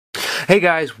Hey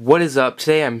guys, what is up?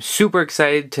 Today I'm super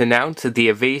excited to announce that the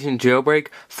Evasi0n jailbreak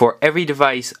for every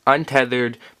device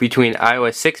untethered between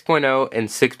iOS 6.0 and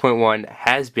 6.1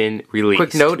 has been released.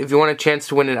 Quick note, if you want a chance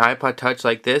to win an iPod Touch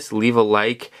like this, leave a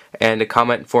like and a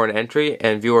comment for an entry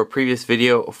and view our previous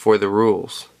video for the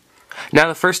rules. Now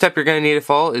the first step you're going to need to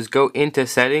follow is go into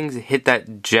settings, hit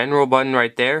that general button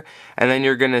right there, and then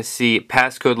you're going to see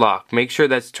passcode lock. Make sure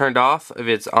that's turned off. If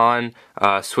it's on,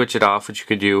 switch it off, which you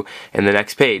can do in the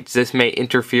next page. This may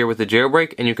interfere with the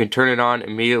jailbreak and you can turn it on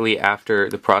immediately after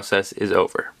the process is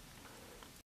over.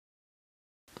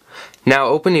 Now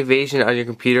open Evasi0n on your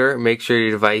computer, make sure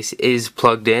your device is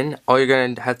plugged in. All you're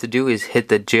going to have to do is hit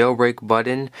the jailbreak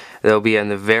button. That'll be on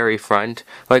the very front.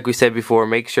 Like we said before,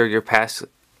 make sure your passcode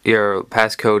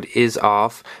is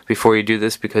off before you do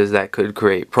this because that could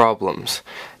create problems.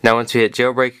 Now once you hit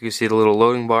jailbreak, you can see the little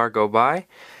loading bar go by,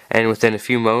 and within a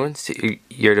few moments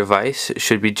your device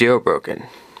should be jailbroken.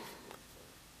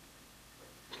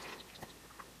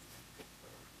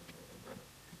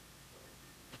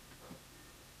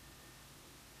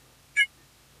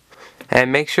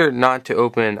 And make sure not to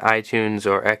open iTunes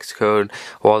or Xcode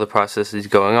while the process is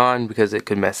going on because it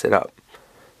could mess it up.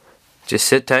 Just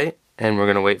sit tight and we're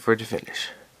going to wait for it to finish.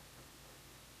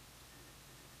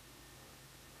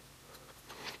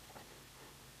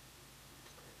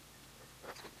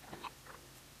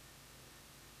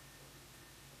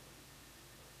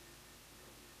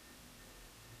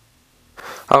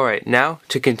 Alright, now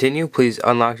to continue, please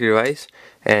unlock your device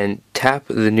and tap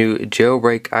the new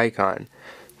jailbreak icon.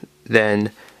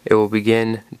 Then it will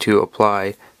begin to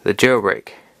apply the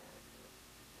jailbreak.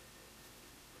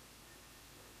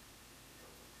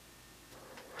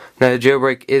 Now the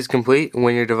jailbreak is complete.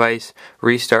 When your device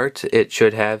restarts, it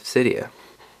should have Cydia.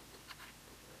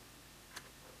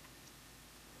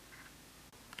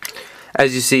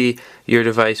 As you see, your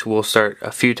device will start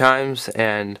a few times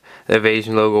and the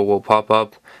Evasi0n logo will pop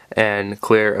up and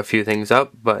clear a few things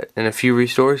up, but in a few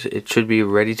restores it should be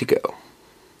ready to go.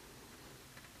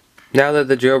 Now that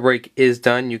the jailbreak is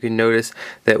done, you can notice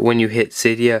that when you hit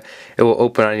Cydia, it will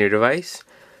open on your device.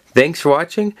 Thanks for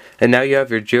watching, and now you have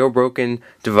your jailbroken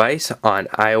device on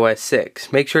iOS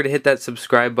 6. Make sure to hit that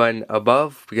subscribe button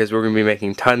above because we're going to be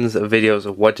making tons of videos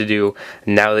of what to do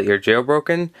now that you're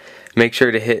jailbroken. Make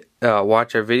sure to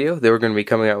watch our video that we're going to be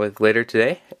coming out with later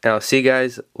today, and I'll see you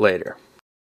guys later.